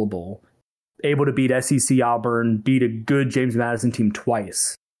unrollable, able to beat SEC Auburn, beat a good James Madison team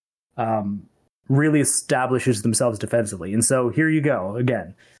twice, really establishes themselves defensively. And so here you go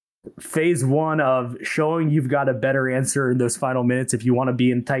again. phase one of showing you've got a better answer in those final minutes if you want to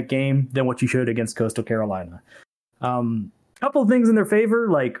be in a tight game than what you showed against Coastal Carolina. Couple of things in their favor,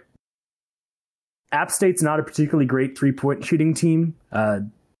 like App State's not a particularly great 3-point shooting team.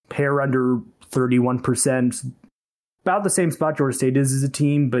 Pair under 31%, about the same spot Georgia State is as a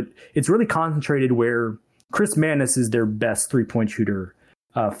team, but it's really concentrated where Chris Manus is their best 3-point shooter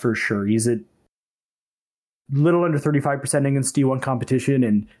for sure. He's at little under 35% against D1 competition,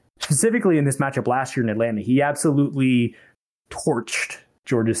 and specifically in this matchup last year in Atlanta, he absolutely torched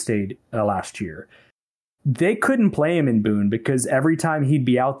Georgia State last year. They couldn't play him in Boone because every time he'd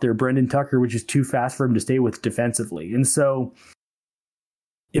be out there, Brendan Tucker was just too fast for him to stay with defensively. And so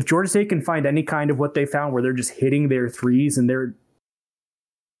if Georgia State can find any kind of what they found where they're just hitting their threes and they're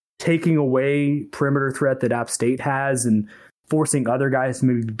taking away perimeter threat that App State has and forcing other guys to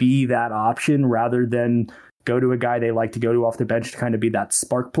maybe be that option rather than go to a guy they like to go to off the bench to kind of be that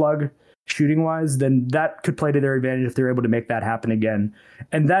spark plug shooting wise, then that could play to their advantage if they're able to make that happen again.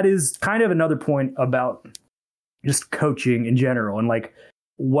 And that is kind of another point about just coaching in general and like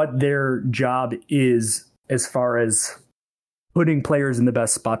what their job is as far as putting players in the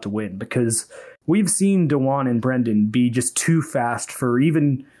best spot to win, because we've seen DeJuan and Brendan be just too fast for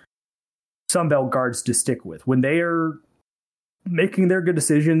even Sunbelt guards to stick with. When they are making their good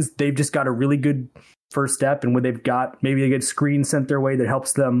decisions, they've just got a really good first step. And when they've got maybe a good screen sent their way that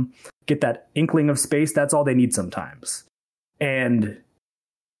helps them get that inkling of space, that's all they need sometimes. And,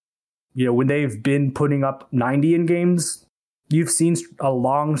 you know, when they've been putting up 90 in games, you've seen a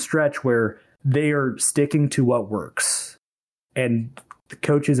long stretch where they are sticking to what works. And the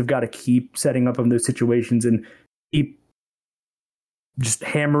coaches have got to keep setting up in those situations and keep just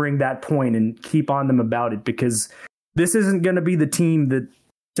hammering that point and keep on them about it, because this isn't going to be the team that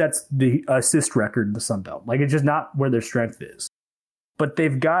sets the assist record in the Sun Belt. Like, it's just not where their strength is. But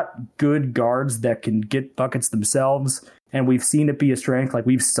they've got good guards that can get buckets themselves, and we've seen it be a strength. Like,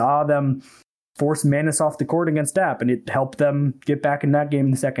 we saw them force Manus off the court against App, and it helped them get back in that game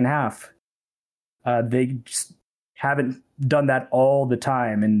in the second half. They just haven't done that all the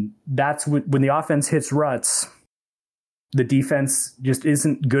time, and that's when the offense hits ruts, the defense just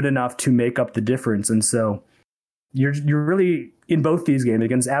isn't good enough to make up the difference. And so you're really, in both these games,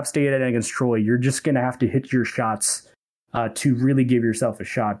 against App State and against Troy, you're just going to have to hit your shots to really give yourself a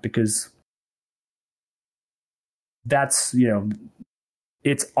shot, because that's, you know,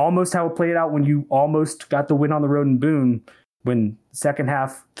 it's almost how it played out when you almost got the win on the road in Boone, when second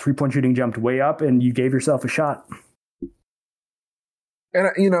half 3-point shooting jumped way up and you gave yourself a shot. And,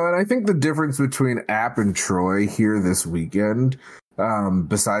 you know, and I think the difference between App and Troy here this weekend,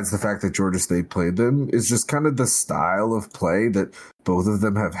 besides the fact that Georgia State played them, is just kind of the style of play that both of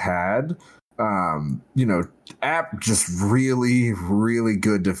them have had. You know, App just really, really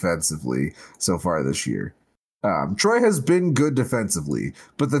good defensively so far this year. Troy has been good defensively,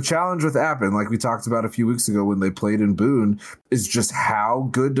 but the challenge with App, and like we talked about a few weeks ago when they played in Boone, is just how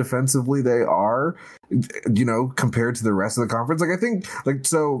good defensively they are, you know, compared to the rest of the conference. Like, I think, like,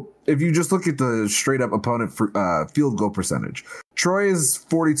 so if you just look at the straight up opponent for, field goal percentage, Troy is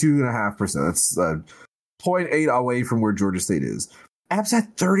 42.5%. That's 0.8 away from where Georgia State is. App's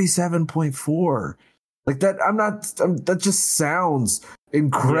at 37.4. Like that, that just sounds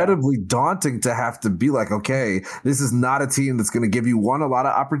incredibly daunting to have to be like, okay, this is not a team that's going to give you, one, a lot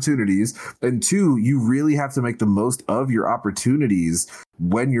of opportunities, and two, you really have to make the most of your opportunities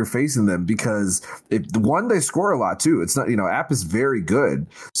when you're facing them, because if one, they score a lot too. It's not, you know, App is very good.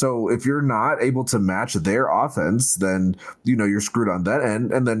 So if you're not able to match their offense, then, you know, you're screwed on that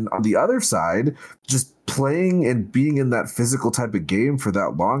end. And then on the other side, just playing and being in that physical type of game for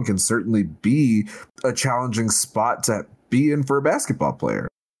that long can certainly be a challenging spot to be in for a basketball player.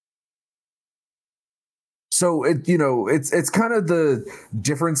 So it, you know, it's kind of the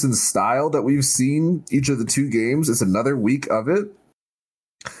difference in style that we've seen each of the two games. It's another week of it.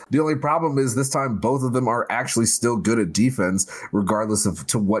 The only problem is this time both of them are actually still good at defense, regardless of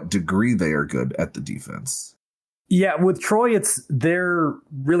to what degree they are good at the defense. Yeah, with Troy, they're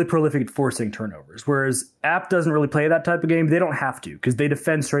really prolific at forcing turnovers, whereas App doesn't really play that type of game. They don't have to, because they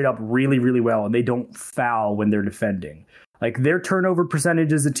defend straight up really, really well, and they don't foul when they're defending. Like, their turnover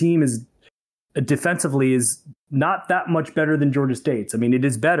percentage as a team is defensively is not that much better than Georgia State's. I mean, it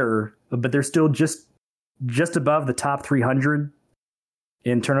is better, but they're still just above the top 300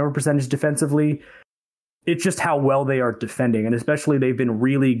 in turnover percentage defensively. It's just how well they are defending, and especially they've been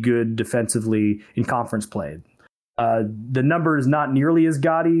really good defensively in conference play. The number is not nearly as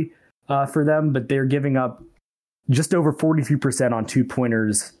gaudy for them, but they're giving up just over 43% on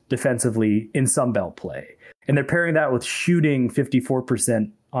 2-pointers defensively in Sunbelt play. And they're pairing that with shooting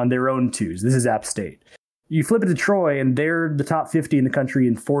 54% on their own twos. This is App State. You flip it to Troy, and they're the top 50 in the country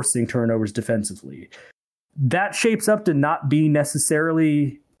in forcing turnovers defensively. That shapes up to not be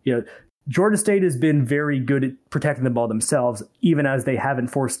necessarily, Georgia State has been very good at protecting the ball themselves, even as they haven't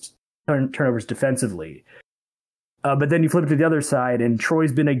forced turnovers defensively. But then you flip it to the other side, and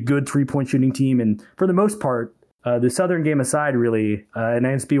Troy's been a good three-point shooting team. And for the most part, the Southern game aside, really, and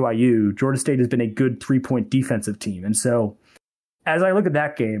against BYU, Georgia State has been a good three-point defensive team. And so as I look at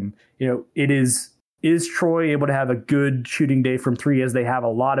that game, it is Troy able to have a good shooting day from three, as they have a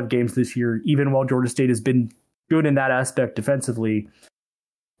lot of games this year, even while Georgia State has been good in that aspect defensively?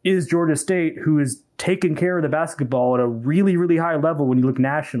 Is Georgia State, who is taking care of the basketball at a really, really high level when you look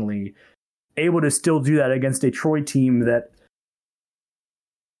nationally, able to still do that against a Troy team that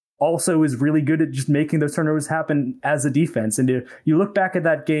also is really good at just making those turnovers happen as a defense? And if you look back at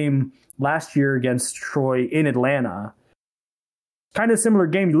that game last year against Troy in Atlanta, kind of similar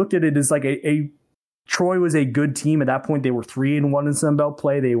game. You looked at it as like a Troy was a good team at that point. They were 3-1 in Sun Belt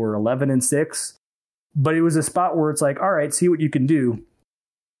play. They were 11-6, but it was a spot where it's like, all right, see what you can do.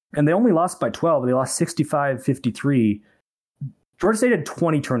 And they only lost by 12. They lost 65-53. Georgia State had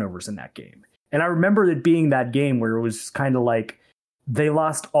 20 turnovers in that game. And I remember it being that game where it was kind of like they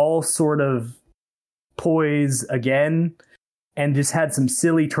lost all sort of poise again and just had some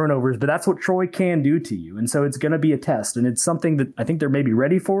silly turnovers. But that's what Troy can do to you. And so it's going to be a test. And it's something that I think they're maybe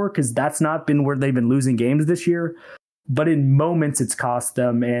ready for, because that's not been where they've been losing games this year. But in moments, it's cost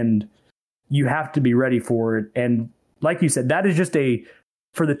them, and you have to be ready for it. And like you said, that is just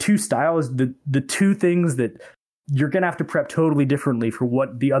for the two styles, the two things that you're going to have to prep totally differently for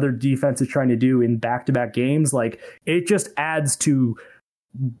what the other defense is trying to do in back-to-back games. Like, it just adds to,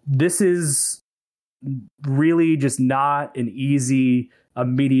 this is really just not an easy,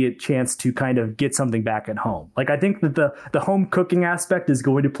 immediate chance to kind of get something back at home. Like, I think that the home cooking aspect is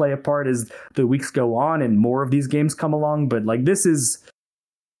going to play a part as the weeks go on and more of these games come along. But like, this is,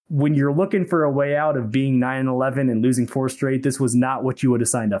 when you're looking for a way out of being 9-11 and losing 4 straight, this was not what you would have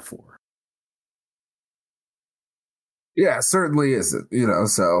signed up for. Yeah, certainly isn't.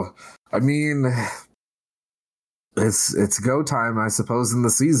 So I mean, it's go time, I suppose, in the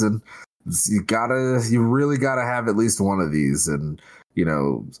season. You really gotta have at least one of these, and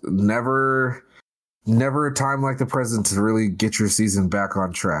never a time like the present to really get your season back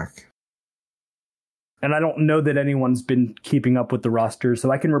on track. And I don't know that anyone's been keeping up with the roster,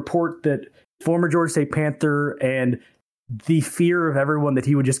 so I can report that former Georgia State Panther and the fear of everyone that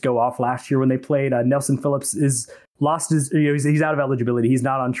he would just go off last year when they played, Nelson Phillips is lost his, he's out of eligibility. He's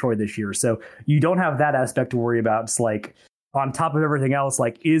not on Troy this year. So you don't have that aspect to worry about. It's like, on top of everything else,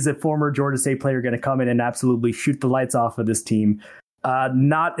 like, is a former Georgia State player going to come in and absolutely shoot the lights off of this team?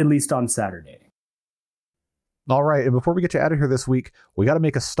 Not at least on Saturday. All right, and before we get you out of here this week, we got to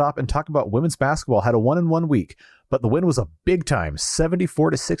make a stop and talk about women's basketball. Had a 1-1 week, but the win was a big time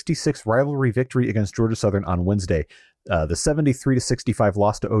 74-66 rivalry victory against Georgia Southern on Wednesday. The 73-65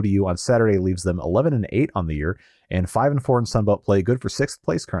 loss to ODU on Saturday leaves them 11-8 on the year and 5-4 in Sunbelt play, good for 6th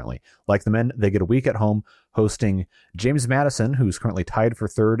place currently. Like the men, they get a week at home hosting James Madison, who's currently tied for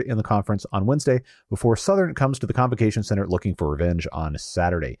 3rd in the conference, on Wednesday, before Southern comes to the Convocation Center looking for revenge on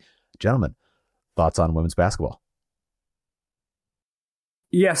Saturday. Gentlemen, thoughts on women's basketball?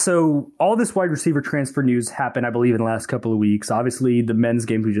 Yeah, so all this wide receiver transfer news happened, I believe, in the last couple of weeks. Obviously, the men's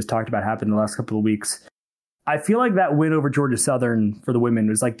games we just talked about happened in the last couple of weeks. I feel like that win over Georgia Southern for the women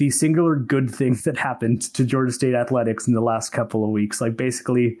was like the singular good thing that happened to Georgia State athletics in the last couple of weeks. Like,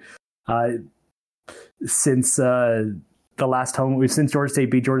 basically, since the last home, since Georgia State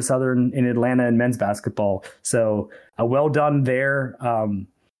beat Georgia Southern in Atlanta in men's basketball. So well done there.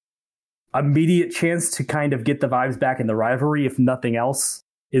 Immediate chance to kind of get the vibes back in the rivalry, if nothing else,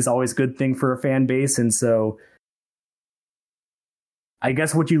 is always a good thing for a fan base. And so I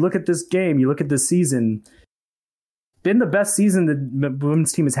guess what you look at this game, you look at this season, been the best season the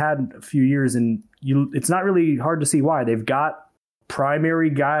women's team has had in a few years, and it's not really hard to see why. They've got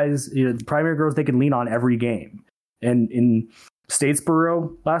primary guys, primary girls they can lean on every game. And in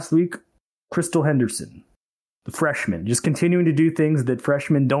Statesboro last week, Crystal Henderson, the freshman, just continuing to do things that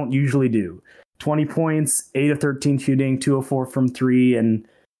freshmen don't usually do. 20 points, 8 of 13 shooting, 2 of 4 from 3, and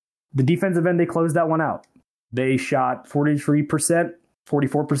the defensive end, they closed that one out. They shot 43%,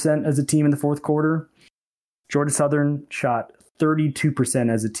 44% as a team in the fourth quarter. Georgia Southern shot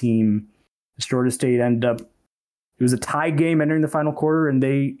 32% as a team. Georgia State ended up, it was a tie game entering the final quarter, and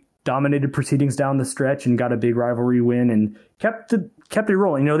they dominated proceedings down the stretch and got a big rivalry win and kept it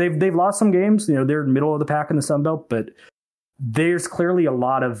rolling. They've lost some games. They're middle of the pack in the Sun Belt, but there's clearly a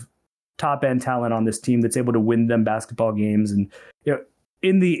lot of top end talent on this team that's able to win them basketball games. And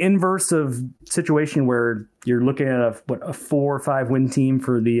in the inverse of situation where you're looking at a 4 or 5 win team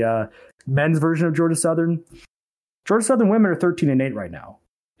for the men's version of Georgia Southern women are 13-8 right now.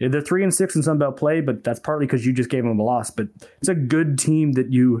 They're 3-6 in Sun Belt play, but that's partly because you just gave them a loss. But it's a good team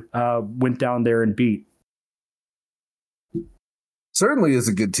that you went down there and beat. Certainly is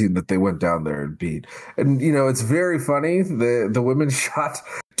a good team that they went down there and beat. And, it's very funny. The women shot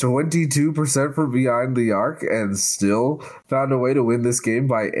 22% from behind the arc and still found a way to win this game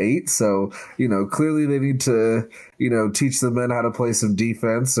by 8. So, clearly they need to, teach the men how to play some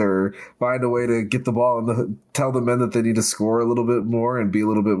defense or find a way to get the ball and tell the men that they need to score a little bit more and be a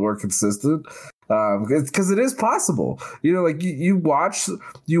little bit more consistent. Because it is possible. You watch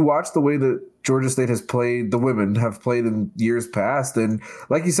the way that Georgia State has played, the women have played in years past. And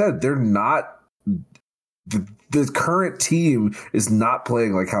like you said, they're not the current team is not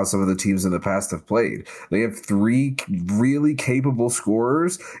playing like how some of the teams in the past have played. They have 3 really capable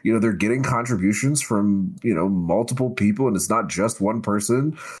scorers. They're getting contributions from, multiple people, and it's not just one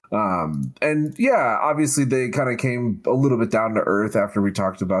person. And yeah, obviously they kind of came a little bit down to earth after we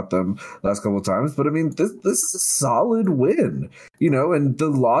talked about them last couple of times. But I mean, this is a solid win, and the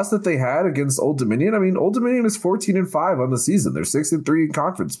loss that they had against Old Dominion. I mean, Old Dominion is 14-5 on the season. They're 6-3 in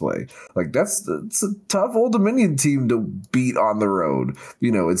conference play. Like that's a tough Old Dominion team to beat on the road,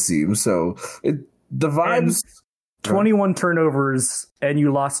 it seems. So the vibes. And 21 turnovers and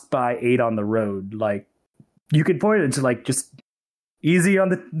you lost by 8 on the road. Like you could point it to like just easy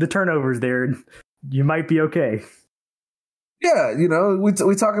on the turnovers there. You might be okay. Yeah,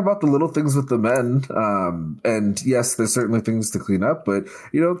 we talk about the little things with the men, and yes, there's certainly things to clean up, but,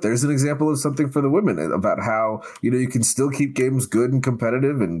 there's an example of something for the women about how, you can still keep games good and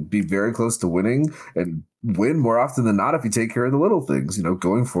competitive and be very close to winning and win more often than not if you take care of the little things.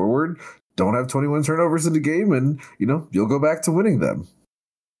 Going forward, don't have 21 turnovers in the game and, you'll go back to winning them.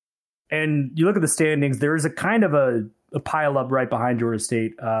 And you look at the standings, there's a kind of a pile up right behind Georgia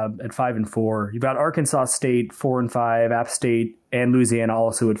State at 5-4. You've got Arkansas State 4-5, App State and Louisiana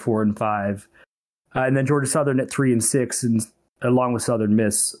also at 4-5, and then Georgia Southern at 3-6, and along with Southern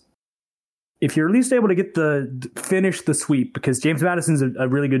Miss. If you're at least able to finish the sweep, because James Madison's a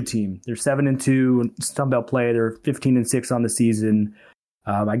really good team. They're 7-2 in Sun Belt play. They're 15-6 on the season.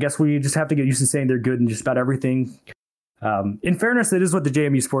 I guess we just have to get used to saying they're good in just about everything. In fairness, it is what the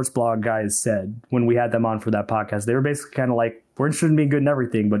JMU Sports Blog guys said when we had them on for that podcast. They were basically kind of like, we're interested in being good in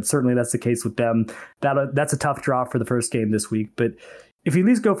everything, but certainly that's the case with them. That's a tough draw for the first game this week. But if you at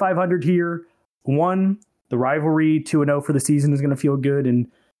least go 500 here, 1, the rivalry 2-0 for the season is going to feel good. And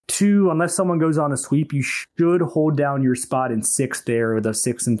 2, unless someone goes on a sweep, you should hold down your spot in 6th there with a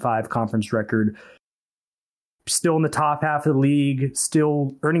 6-5 conference record. Still in the top half of the league,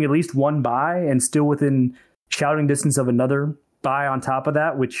 still earning at least 1 bye and still within shouting distance of another bye on top of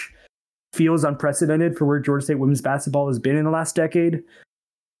that, which feels unprecedented for where Georgia State women's basketball has been in the last decade.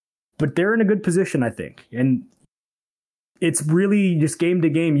 But they're in a good position, I think. And it's really just game to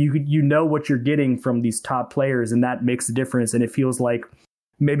game. You know what you're getting from these top players, and that makes a difference. And it feels like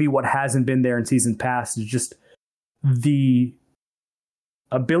maybe what hasn't been there in season past is just the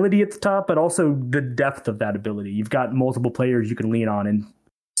ability at the top, but also the depth of that ability. You've got multiple players you can lean on, and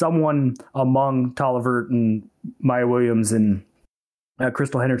someone among Tollivert and Maya Williams and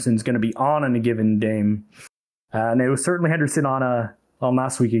Crystal Henderson is going to be on a given game. And it was certainly Henderson on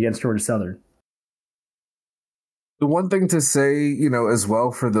last week against Georgia Southern. The one thing to say, as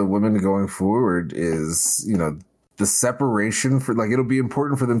well for the women going forward is, the separation it'll be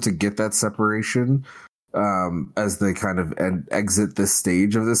important for them to get that separation as they kind of exit this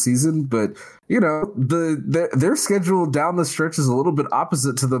stage of the season. But, their schedule down the stretch is a little bit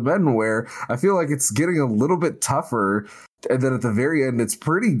opposite to the men, where I feel like it's getting a little bit tougher. And then at the very end, it's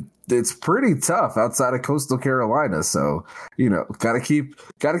pretty tough outside of Coastal Carolina. So, gotta keep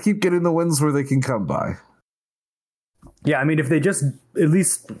getting the wins where they can come by. Yeah, I mean, if they just at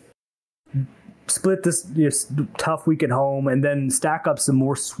least split this tough week at home and then stack up some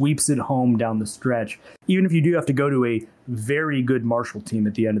more sweeps at home down the stretch, even if you do have to go to a very good Marshall team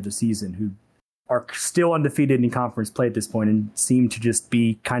at the end of the season who are still undefeated in conference play at this point and seem to just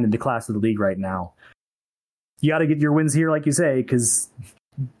be kind of the class of the league right now. You got to get your wins here, like you say, because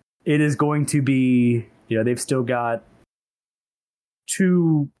it is going to be, they've still got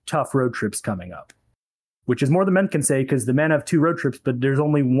 2 tough road trips coming up, which is more than men can say, because the men have 2 road trips, but there's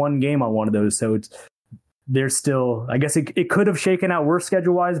only 1 game on one of those. So there's still, I guess it could have shaken out worse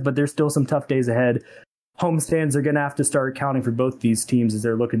schedule-wise, but there's still some tough days ahead. Homestands are going to have to start counting for both these teams as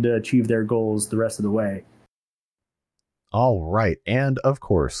they're looking to achieve their goals the rest of the way. All right. And of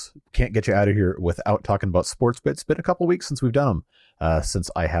course, can't get you out of here without talking about sports bits. It's been a couple weeks since we've done them. since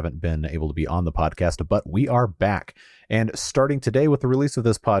I haven't been able to be on the podcast, but we are back. And starting today with the release of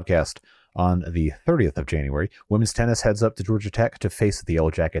this podcast on the 30th of January, women's tennis heads up to Georgia Tech to face the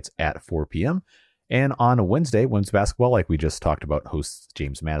Yellow Jackets at 4 p.m. And on Wednesday, women's basketball, like we just talked about, hosts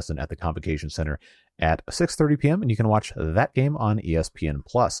James Madison at the Convocation Center at 6:30 p.m. And you can watch that game on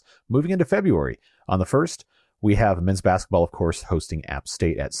ESPN+. Moving into February, on the 1st, we have men's basketball, of course, hosting App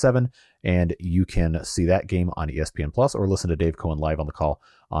State at 7, and you can see that game on ESPN Plus or listen to Dave Cohen live on the call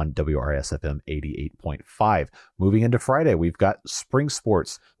on WRIS-FM 88.5. Moving into Friday, we've got spring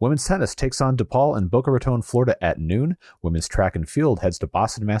sports. Women's tennis takes on DePaul and Boca Raton, Florida at noon. Women's track and field heads to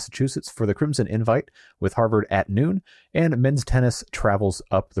Boston, Massachusetts for the Crimson Invite with Harvard at noon, and men's tennis travels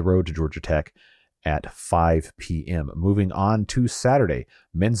up the road to Georgia Tech at 5 p.m. Moving on to Saturday,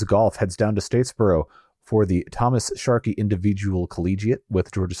 men's golf heads down to Statesboro for the Thomas Sharkey Individual Collegiate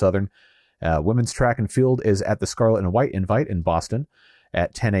with Georgia Southern. Women's track and field is at the Scarlet and White Invite in Boston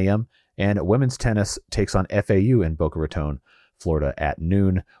at 10 a.m. And women's tennis takes on FAU in Boca Raton, Florida at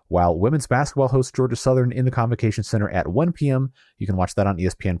noon, while women's basketball hosts Georgia Southern in the Convocation Center at 1 p.m. You can watch that on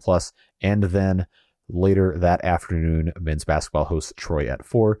ESPN Plus. And then later that afternoon, men's basketball hosts Troy at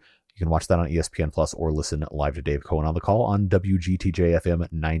 4. You can watch that on ESPN Plus or listen live to Dave Cohen on the call on WGTJ-FM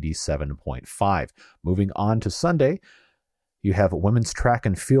 97.5. Moving on to Sunday, you have women's track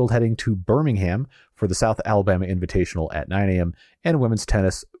and field heading to Birmingham for the South Alabama Invitational at 9 a.m. and women's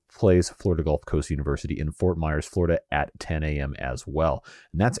tennis plays Florida Gulf Coast University in Fort Myers, Florida at 10 a.m. as well.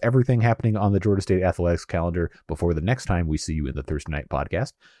 And that's everything happening on the Georgia State Athletics calendar before the next time we see you in the Thursday Night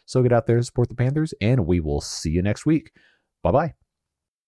Podcast. So get out there, support the Panthers, and we will see you next week. Bye-bye.